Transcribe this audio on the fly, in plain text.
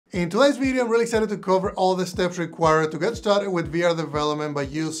In today's video, I'm really excited to cover all the steps required to get started with VR development by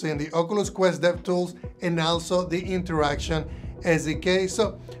using the Oculus Quest DevTools and also the Interaction SDK.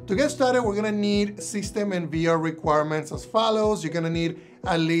 So to get started, we're gonna need system and VR requirements as follows. You're gonna need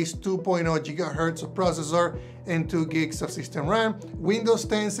at least 2.0 gigahertz of processor and 2 gigs of system RAM. Windows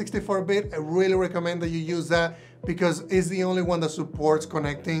 10 64-bit, I really recommend that you use that because it's the only one that supports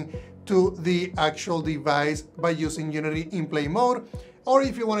connecting to the actual device by using Unity in Play mode. Or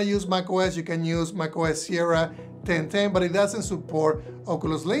if you want to use macOS, you can use macOS Sierra 1010, but it doesn't support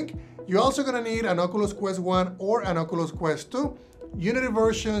Oculus Link. You're also going to need an Oculus Quest 1 or an Oculus Quest 2. Unity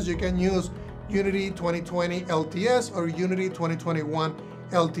versions, you can use Unity 2020 LTS or Unity 2021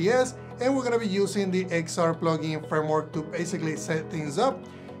 LTS, and we're going to be using the XR plugin framework to basically set things up.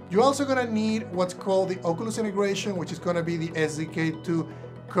 You're also going to need what's called the Oculus Integration, which is going to be the SDK to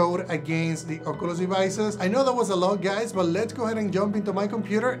code against the Oculus devices. I know that was a lot, guys, but let's go ahead and jump into my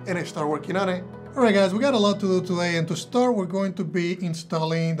computer and start working on it. All right, guys, we got a lot to do today, and to start, we're going to be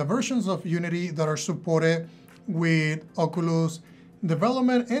installing the versions of Unity that are supported with Oculus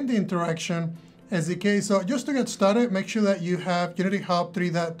development and the Interaction SDK. So just to get started, make sure that you have Unity Hub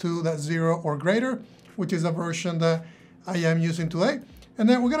 3.2.0 or greater, which is the version that I am using today. And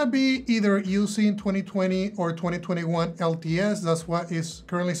then we're going to be either using 2020 or 2021 LTS. That's what is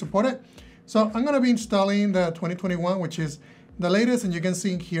currently supported. So I'm going to be installing the 2021, which is the latest. And you can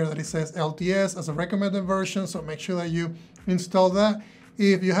see here that it says LTS as a recommended version. So make sure that you install that.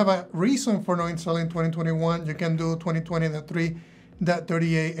 If you have a reason for not installing 2021, you can do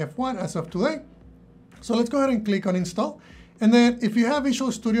 2020.3.38 F1 as of today. So let's go ahead and click on install. And then if you have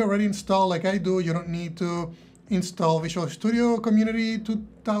Visual Studio already installed like I do, you don't need to install Visual Studio Community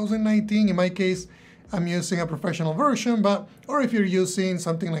 2019. In my case, I'm using a professional version, or if you're using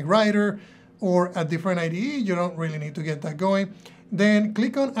something like Writer or a different IDE, you don't really need to get that going. Then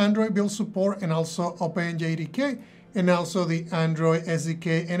click on Android Build Support and also open JDK and also the Android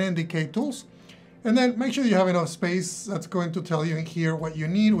SDK and NDK tools. And then make sure you have enough space. That's going to tell you in here what you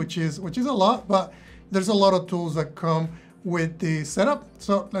need, which is a lot, but there's a lot of tools that come with the setup.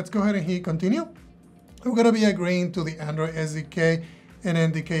 So let's go ahead and hit continue. We're going to be agreeing to the Android SDK and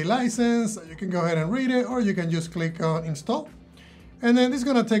NDK license. You can go ahead and read it, or you can just click on install. And then this is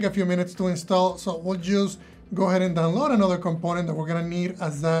going to take a few minutes to install. So we'll just go ahead and download another component that we're going to need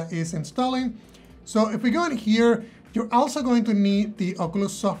as that is installing. So if we go in here, you're also going to need the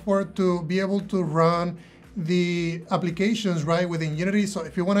Oculus software to be able to run the applications right within Unity. So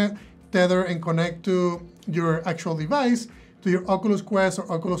if you want to tether and connect to your actual device, to your Oculus Quest or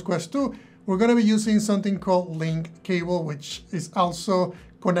Oculus Quest 2, we're going to be using something called link cable, which is also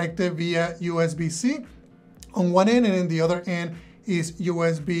connected via USB-C on one end, and then the other end is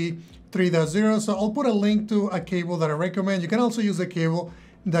USB 3.0. So I'll put a link to a cable that I recommend. You can also use the cable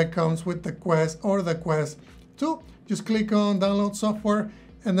that comes with the Quest or the Quest 2. Just click on download software,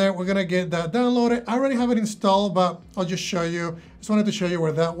 and then we're going to get that downloaded. I already have it installed, but I'll just show you. Just wanted to show you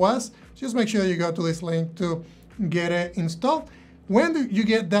where that was. Just make sure you go to this link to get it installed. When you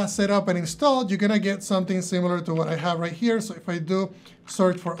get that set up and installed, you're going to get something similar to what I have right here. So if I do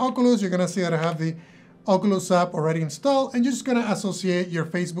search for Oculus, you're going to see that I have the Oculus app already installed. And you're just going to associate your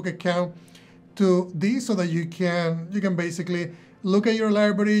Facebook account to this so that you can basically look at your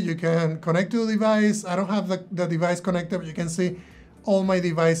library. You can connect to the device. I don't have the device connected, but you can see all my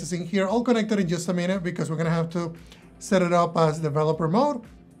devices in here, all connected in just a minute because we're going to have to set it up as developer mode.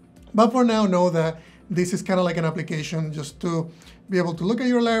 But for now, know that this is kind of like an application just to be able to look at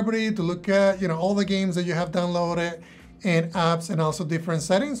your library, to look at all the games that you have downloaded and apps and also different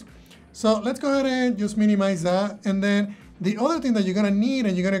settings. So let's go ahead and just minimize that. And then the other thing that you're going to need,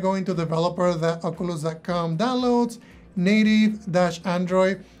 and you're going to go into developer.oculus.com downloads,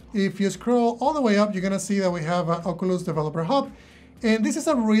 native-Android. If you scroll all the way up, you're going to see that we have an Oculus Developer Hub. And this is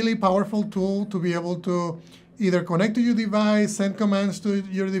a really powerful tool to be able to either connect to your device, send commands to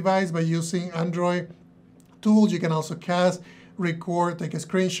your device by using Android tools. You can also cast, record, take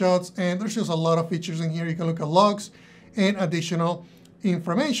screenshots, and there's just a lot of features in here. You can look at logs and additional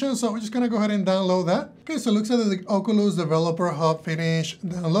information. So we're just going to go ahead and download that. Okay, so it looks like the Oculus Developer Hub finished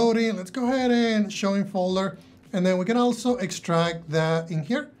downloading. Let's go ahead and show in folder, and then we can also extract that in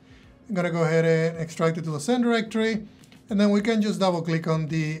here. I'm going to go ahead and extract it to the send directory, and then we can just double click on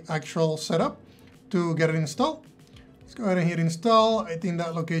the actual setup to get it installed. Let's go ahead and hit install. I think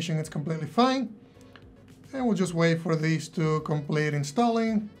that location is completely fine. And we'll just wait for these to complete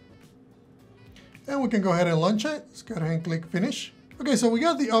installing. And we can go ahead and launch it. Let's go ahead and click finish. Okay, so we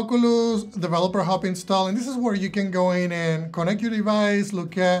got the Oculus Developer Hub installed, and this is where you can go in and connect your device,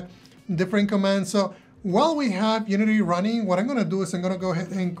 look at different commands. So while we have Unity running, what I'm going to do is I'm going to go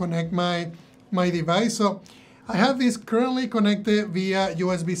ahead and connect my device. So I have this currently connected via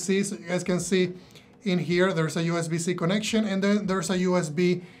USB-C. So you guys can see in here, there's a USB-C connection, and then there's a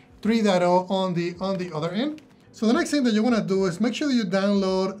USB 3.0 on the other end. So the next thing that you want to do is make sure that you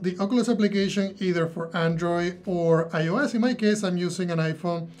download the Oculus application either for Android or iOS. In my case, I'm using an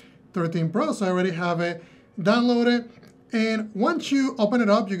iPhone 13 Pro, so I already have it downloaded. And once you open it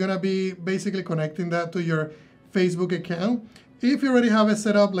up, you're going to be basically connecting that to your Facebook account. If you already have it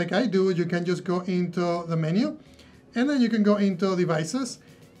set up like I do, you can just go into the menu, and then you can go into devices.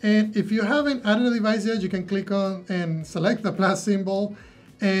 And if you haven't added a device yet, you can click on and select the plus symbol.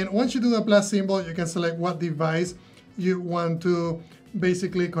 And once you do the plus symbol, you can select what device you want to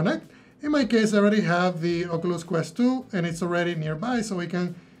basically connect. In my case, I already have the Oculus Quest 2, and it's already nearby, so we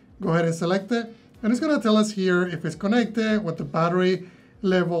can go ahead and select it. And it's going to tell us here if it's connected, what the battery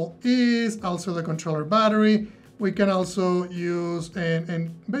level is, also the controller battery. We can also use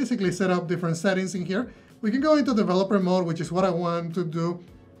and basically set up different settings in here. We can go into developer mode, which is what I want to do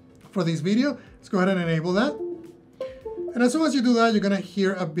for this video. Let's go ahead and enable that. And as soon as you do that, you're going to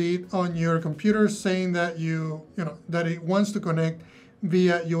hear a beep on your computer saying that that it wants to connect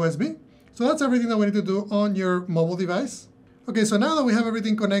via USB. So that's everything that we need to do on your mobile device. Okay, so now that we have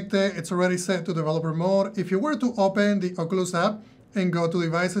everything connected, it's already set to developer mode. If you were to open the Oculus app and go to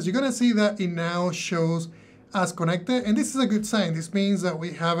devices, you're going to see that it now shows as connected. And this is a good sign. This means that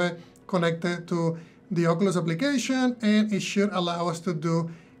we have it connected to the Oculus application, and it should allow us to do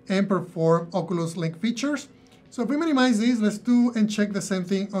and perform Oculus Link features. So if we minimize these, let's do and check the same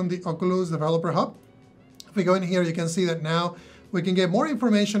thing on the Oculus Developer Hub. If we go in here, you can see that now we can get more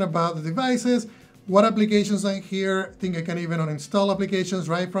information about the devices, what applications are here. I think I can even uninstall applications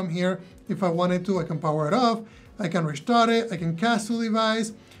right from here. If I wanted to, I can power it off. I can restart it. I can cast to the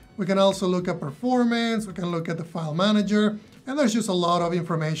device. We can also look at performance. We can look at the file manager. And there's just a lot of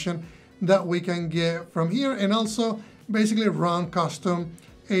information that we can get from here, and also basically run custom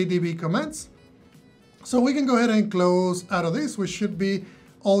ADB commands. So we can go ahead and close out of this. We should be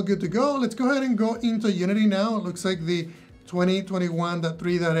all good to go. Let's go ahead and go into Unity now. It looks like the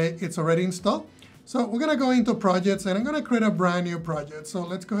 2021.3.8, it's already installed. So we're going to go into projects, and I'm going to create a brand new project. So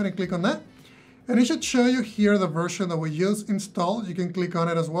let's go ahead and click on that. And it should show you here the version that we just installed. You can click on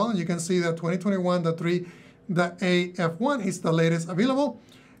it as well, and you can see that 2021.3.8 F1 is the latest available.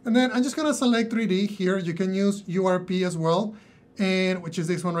 And then I'm just going to select 3D here. You can use URP as well, and which is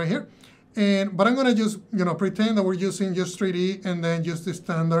this one right here. But I'm going to just pretend that we're using just 3D and then just the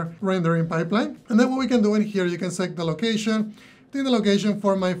standard rendering pipeline. And then what we can do in here, you can select the location. I think the location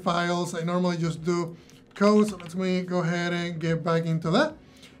for my files, I normally just do code. So let me go ahead and get back into that.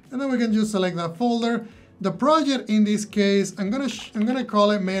 And then we can just select that folder. The project in this case, I'm gonna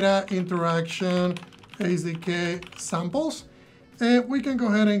call it Meta Interaction SDK samples. And we can go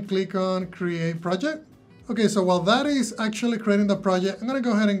ahead and click on Create Project. Okay, so while that is actually creating the project, I'm going to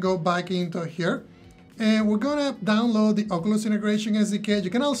go ahead and go back into here. And we're going to download the Oculus Integration SDK. You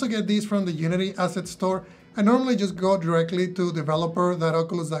can also get these from the Unity Asset Store. I normally just go directly to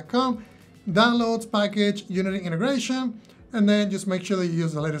developer.oculus.com, downloads, package, Unity Integration, and then just make sure that you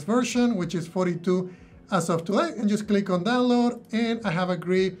use the latest version, which is 42 as of today, and just click on download. And I have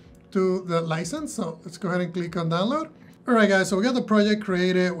agreed to the license. So let's go ahead and click on download. All right, guys, so we got the project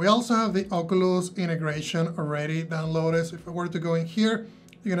created. We also have the Oculus integration already downloaded. So if I were to go in here,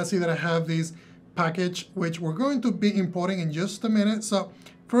 you're gonna see that I have this package, which we're going to be importing in just a minute. So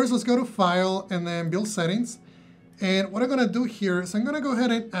first, let's go to File and then Build Settings. And what I'm gonna do here is I'm gonna go ahead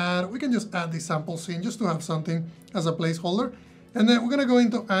and add, we can just add the sample scene just to have something as a placeholder. And then we're gonna go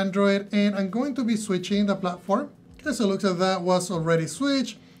into Android, and I'm going to be switching the platform. Okay, so it looks like that was already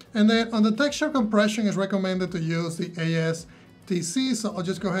switched. And then on the texture compression, it's recommended to use the ASTC. So I'll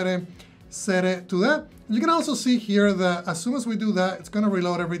just go ahead and set it to that. You can also see here that as soon as we do that, it's going to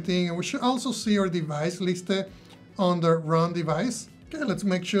reload everything. And we should also see our device listed on the run device. Okay, let's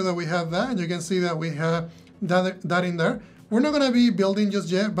make sure that we have that. And you can see that we have that in there. We're not going to be building just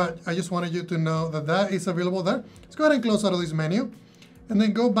yet, but I just wanted you to know that that is available there. Let's go ahead and close out of this menu. And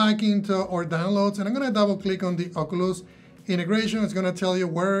then go back into our downloads. And I'm going to double click on the Oculus Integration. Is going to tell you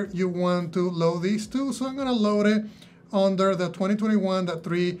where you want to load these to. So I'm going to load it under the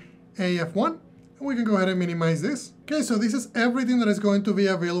 2021.3 AF1. And we can go ahead and minimize this. Okay, so this is everything that is going to be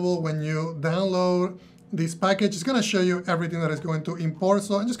available when you download this package. It's going to show you everything that is going to import.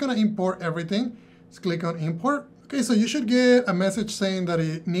 So I'm just going to import everything. Let's click on Import. Okay, so you should get a message saying that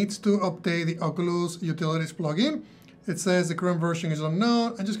it needs to update the Oculus Utilities plugin. It says the current version is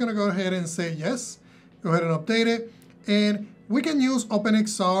unknown. I'm just going to go ahead and say yes. Go ahead and update it. And We can use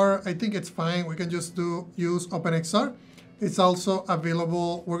OpenXR. I think it's fine. We can just use OpenXR. It's also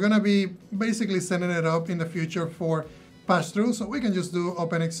available. We're going to be basically setting it up in the future for pass-through. So we can just do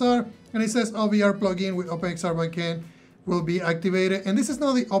OpenXR. And it says OVR plugin with OpenXR backend will be activated. And this is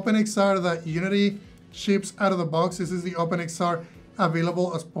not the OpenXR that Unity ships out of the box. This is the OpenXR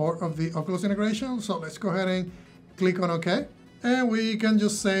available as part of the Oculus integration. So let's go ahead and click on OK. And we can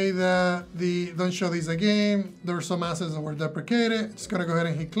just say that don't show these again. There are some assets that were deprecated. Just gonna go ahead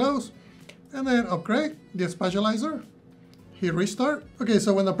and hit close. And then upgrade the spatializer. Hit restart. Okay,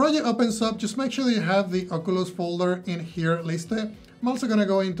 so when the project opens up, just make sure that you have the Oculus folder in here listed. I'm also gonna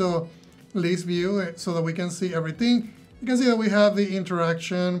go into list view so that we can see everything. You can see that we have the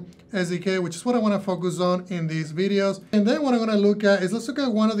Interaction SDK, which is what I want to focus on in these videos. And then what I'm going to look at is, let's look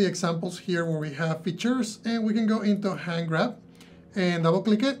at one of the examples here where we have features, and we can go into hand grab and double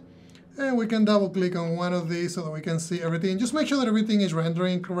click it. And we can double click on one of these so that we can see everything. Just make sure that everything is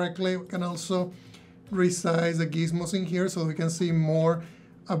rendering correctly. We can also resize the gizmos in here so we can see more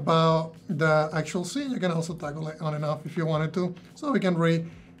about the actual scene. You can also toggle it on and off if you wanted to, so we can read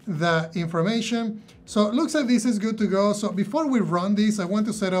that information. So it looks like this is good to go. So before we run this, I want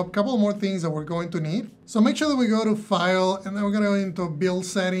to set up a couple more things that we're going to need. So make sure that we go to File, and then we're going to go into Build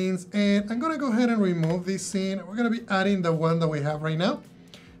Settings, and I'm going to go ahead and remove this scene. We're going to be adding the one that we have right now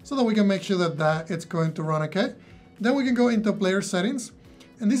so that we can make sure that it's going to run okay. Then we can go into Player Settings,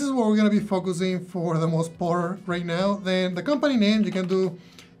 and this is where we're going to be focusing for the most part right now. Then the company name, you can do,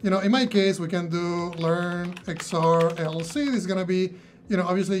 in my case, we can do Learn XR LLC. This is going to be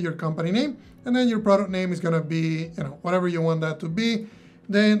obviously your company name, and then your product name is going to be, whatever you want that to be.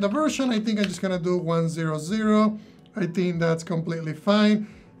 Then the version, I think I'm just going to do 100. I think that's completely fine.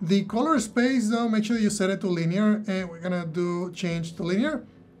 The color space, though, make sure that you set it to linear, and we're going to do change to linear.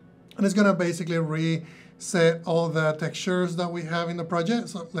 And it's going to basically reset all the textures that we have in the project.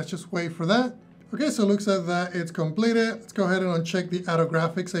 So let's just wait for that. Okay, so it looks like that it's completed. Let's go ahead and uncheck the Auto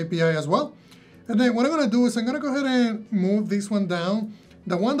Graphics API as well. And then what I'm going to do is I'm going to go ahead and move this one down.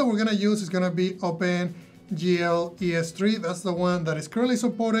 The one that we're going to use is going to be OpenGL ES3. That's the one that is currently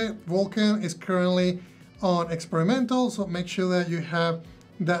supported. Vulkan is currently on experimental, so make sure that you have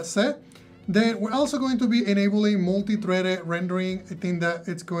that set. Then we're also going to be enabling multi-threaded rendering. I think that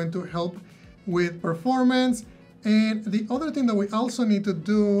it's going to help with performance. And the other thing that we also need to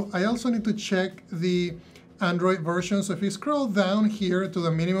do, I also need to check the Android version. So if you scroll down here to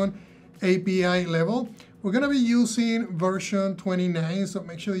the minimum API level, we're going to be using version 29, so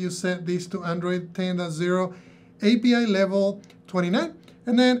make sure you set this to Android 10.0 API level 29.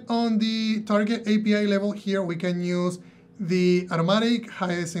 And then on the target API level here, we can use the automatic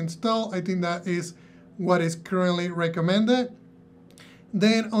highest install. I think that is what is currently recommended.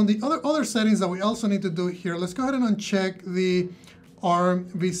 Then on the other settings that we also need to do here, let's go ahead and uncheck the ARM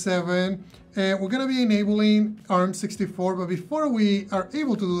v7. And we're going to be enabling ARM64, but before we are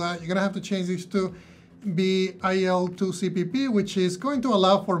able to do that, you're going to have to change this to BIL2CPP, which is going to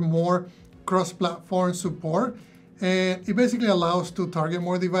allow for more cross-platform support. And it basically allows to target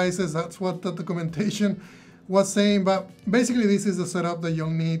more devices. That's what the documentation was saying. But basically, this is the setup that you'll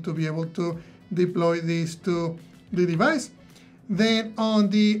need to be able to deploy these to the device. Then on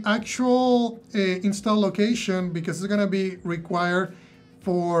the actual install location, because it's going to be required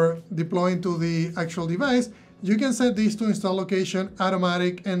for deploying to the actual device, you can set these to install location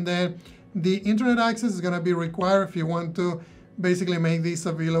automatic, and then the internet access is going to be required if you want to basically make this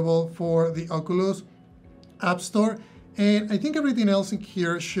available for the Oculus App Store. And I think everything else in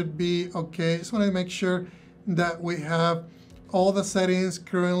here should be okay. Just want to make sure that we have all the settings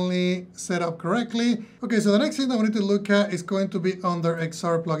currently set up correctly. Okay, so the next thing that we need to look at is going to be under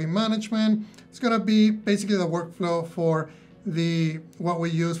XR plugin management. It's going to be basically the workflow for what we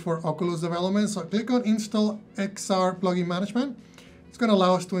use for Oculus development. So click on Install XR Plugin Management. It's going to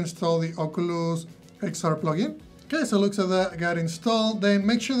allow us to install the Oculus XR plugin. Okay, so it looks like that got installed. Then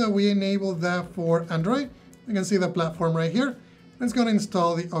make sure that we enable that for Android. You can see the platform right here. It's going to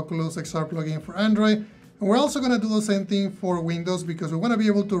install the Oculus XR plugin for Android. And we're also going to do the same thing for Windows because we want to be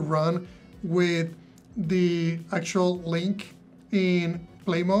able to run with the actual link in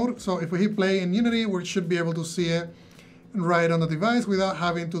play mode. So if we hit play in Unity, we should be able to see it right on the device without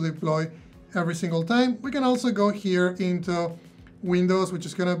having to deploy every single time. We can also go here into Windows, which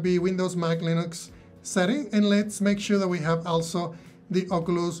is going to be Windows, Mac, Linux setting. And let's make sure that we have also the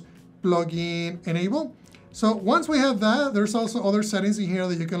Oculus plugin enabled. So once we have that, there's also other settings in here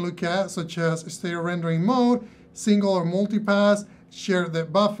that you can look at, such as stereo rendering mode, single or multipass, shared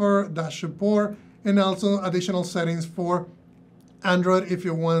depth buffer, dash support, and also additional settings for Android if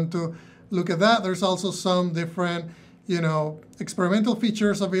you want to look at that. There's also some different, experimental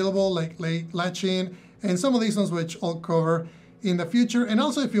features available like latching and some of these ones which I'll cover in the future. And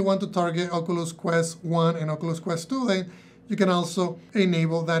also if you want to target Oculus Quest 1 and Oculus Quest 2, then you can also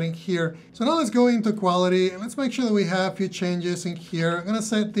enable that in here. So now let's go into quality and let's make sure that we have a few changes in here. I'm gonna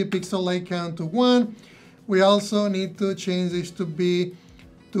set the pixel light count to 1. We also need to change this to be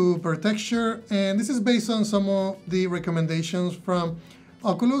 2 per texture. And this is based on some of the recommendations from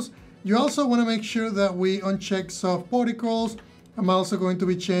Oculus. You also wanna make sure that we uncheck soft particles. I'm also going to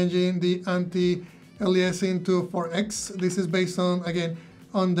be changing the anti-aliasing to 4x. This is based on, again,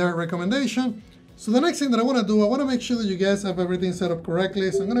 on their recommendation. So the next thing that I want to do, I want to make sure that you guys have everything set up correctly.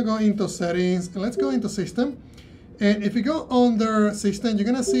 So I'm going to go into settings and let's go into system. And if you go under system, you're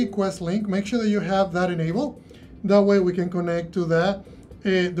going to see Quest Link. Make sure that you have that enabled. That way we can connect to that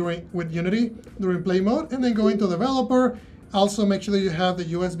with Unity during play mode. And then go into developer. Also make sure that you have the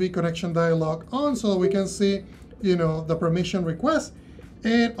USB connection dialog on so that we can see, the permission request.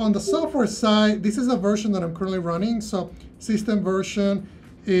 And on the software side, this is a version that I'm currently running. So system version,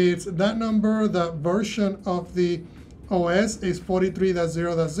 it's that number, the version of the OS is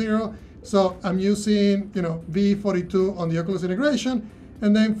 43.0.0. So I'm using, V42 on the Oculus Integration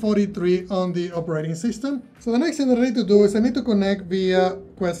and then 43 on the operating system. So the next thing that I need to do is I need to connect via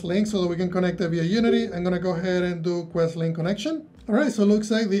Quest Link so that we can connect it via Unity. I'm gonna go ahead and do Quest Link connection. All right, so it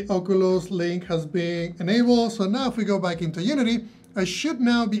looks like the Oculus Link has been enabled. So now if we go back into Unity, I should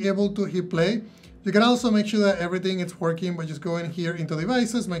now be able to hit play. You can also make sure that everything is working by just going here into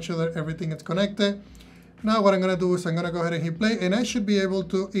devices, make sure that everything is connected. Now what I'm gonna do is I'm gonna go ahead and hit play and I should be able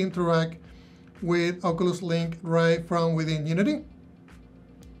to interact with Oculus Link right from within Unity.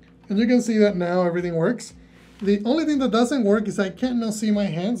 And you can see that now everything works. The only thing that doesn't work is I can't now see my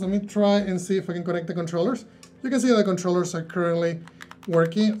hands. Let me try and see if I can connect the controllers. You can see the controllers are currently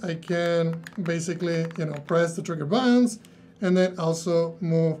working. I can basically, press the trigger buttons and then also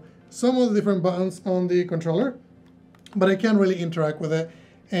move some of the different buttons on the controller, but I can't really interact with it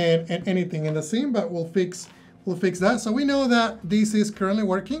and anything in the scene, but we'll fix that. So we know that this is currently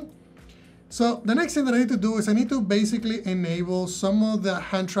working. So the next thing that I need to do is I need to basically enable some of the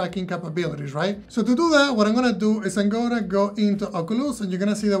hand tracking capabilities, right? So to do that, what I'm gonna do is I'm gonna go into Oculus and you're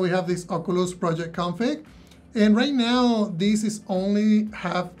gonna see that we have this Oculus project config. And right now, this is only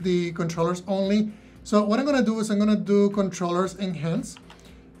have the controllers only. So what I'm gonna do is I'm gonna do controllers enhance.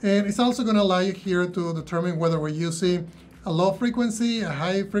 And it's also going to allow you here to determine whether we're using a low frequency, a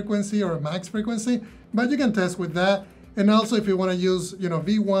high frequency, or a max frequency. But you can test with that. And also if you want to use,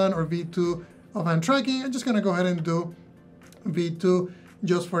 V1 or V2 of hand tracking, I'm just going to go ahead and do V2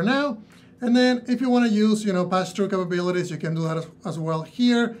 just for now. And then if you want to use, pass-through capabilities, you can do that as well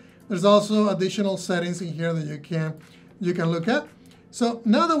here. There's also additional settings in here that you can look at. So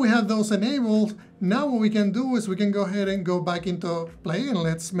now that we have those enabled, now what we can do is we can go ahead and go back into play and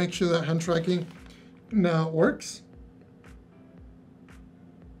let's make sure that hand tracking now works.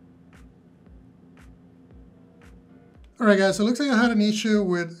 All right, guys, so it looks like I had an issue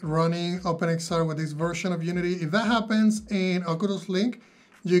with running OpenXR with this version of Unity. If that happens in Oculus Link,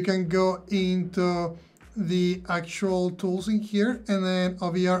 you can go into the actual tools in here and then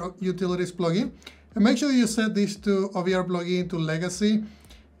OVR Utilities plugin. And make sure that you set this to OVR plugin to legacy.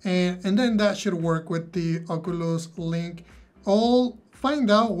 And then that should work with the Oculus Link. I'll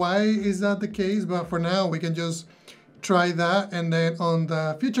find out why is that the case, but for now we can just try that. And then on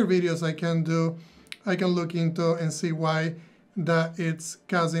the future videos I can look into and see why that it's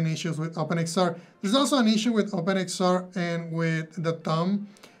causing issues with OpenXR. There's also an issue with OpenXR and with the thumb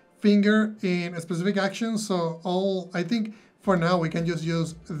finger in a specific action. So I think for now we can just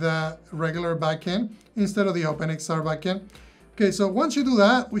use the regular backend instead of the OpenXR backend. Okay, so once you do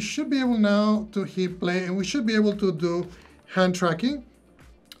that, we should be able now to hit play and we should be able to do hand tracking.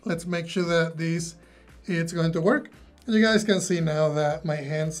 Let's make sure that it's going to work. And you guys can see now that my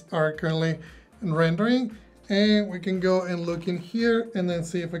hands are currently rendering, and we can go and look in here and then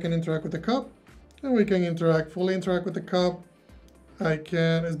see if we can interact with the cup. And we can fully interact with the cup.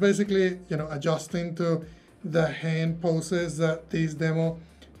 It's basically, adjusting to the hand poses that this demo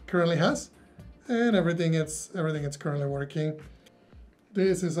currently has. And everything is currently working.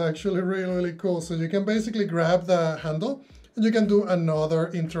 This is actually really, really cool. So you can basically grab the handle and you can do another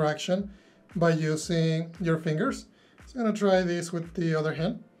interaction by using your fingers. So I'm gonna try this with the other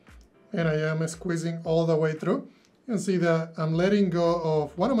hand. And I am squeezing all the way through. You can see that I'm letting go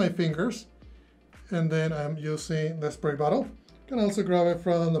of one of my fingers and then I'm using the spray bottle. You can also grab it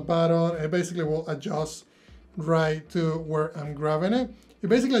from the bottom and it basically will adjust right to where I'm grabbing it. It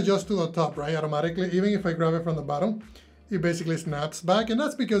basically adjusts to the top, right, automatically. Even if I grab it from the bottom, it basically snaps back. And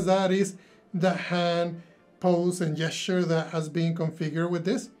that's because that is the hand pose and gesture that has been configured with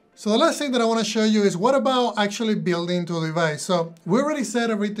this. So the last thing that I want to show you is what about actually building to a device. So we already set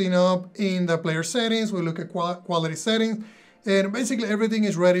everything up in the player settings. We look at quality settings, and basically everything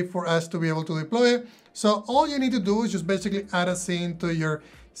is ready for us to be able to deploy it. So all you need to do is just basically add a scene to your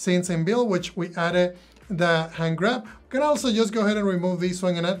scenes and build, which we added the hand grab. We can also just go ahead and remove this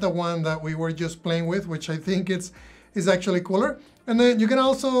one and add the one that we were just playing with, which I think is actually cooler. And then you can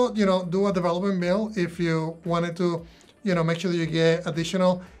also, do a development build if you wanted to, make sure that you get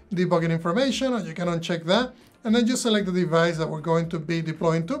additional debugging information, or you can uncheck that. And then just select the device that we're going to be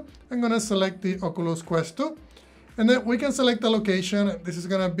deploying to. I'm going to select the Oculus Quest 2. And then we can select the location. This is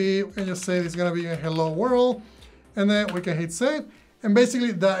going to be, we can just say this is going to be in hello world. And then we can hit save. And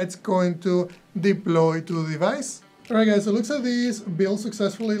basically that it's going to deploy to the device. All right, guys, so it looks like this built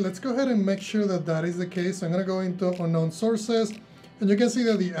successfully. Let's go ahead and make sure that that is the case. So I'm going to go into unknown sources. And you can see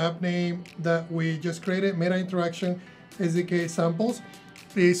that the app name that we just created, Meta Interaction SDK samples,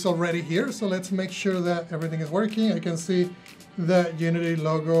 is already here. So let's make sure that everything is working. I can see the Unity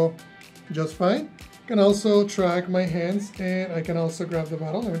logo just fine. I can also track my hands, and I can also grab the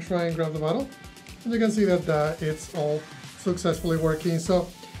bottle. Let me try and grab the bottle. And you can see that it's all successfully working. So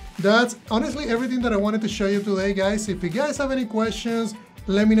that's honestly everything that I wanted to show you today, guys. If you guys have any questions,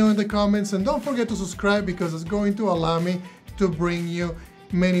 let me know in the comments, and don't forget to subscribe because it's going to allow me to bring you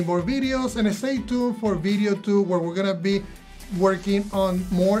many more videos. And stay tuned for video 2, where we're gonna be working on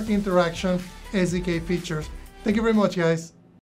more Interaction SDK features. Thank you very much, guys.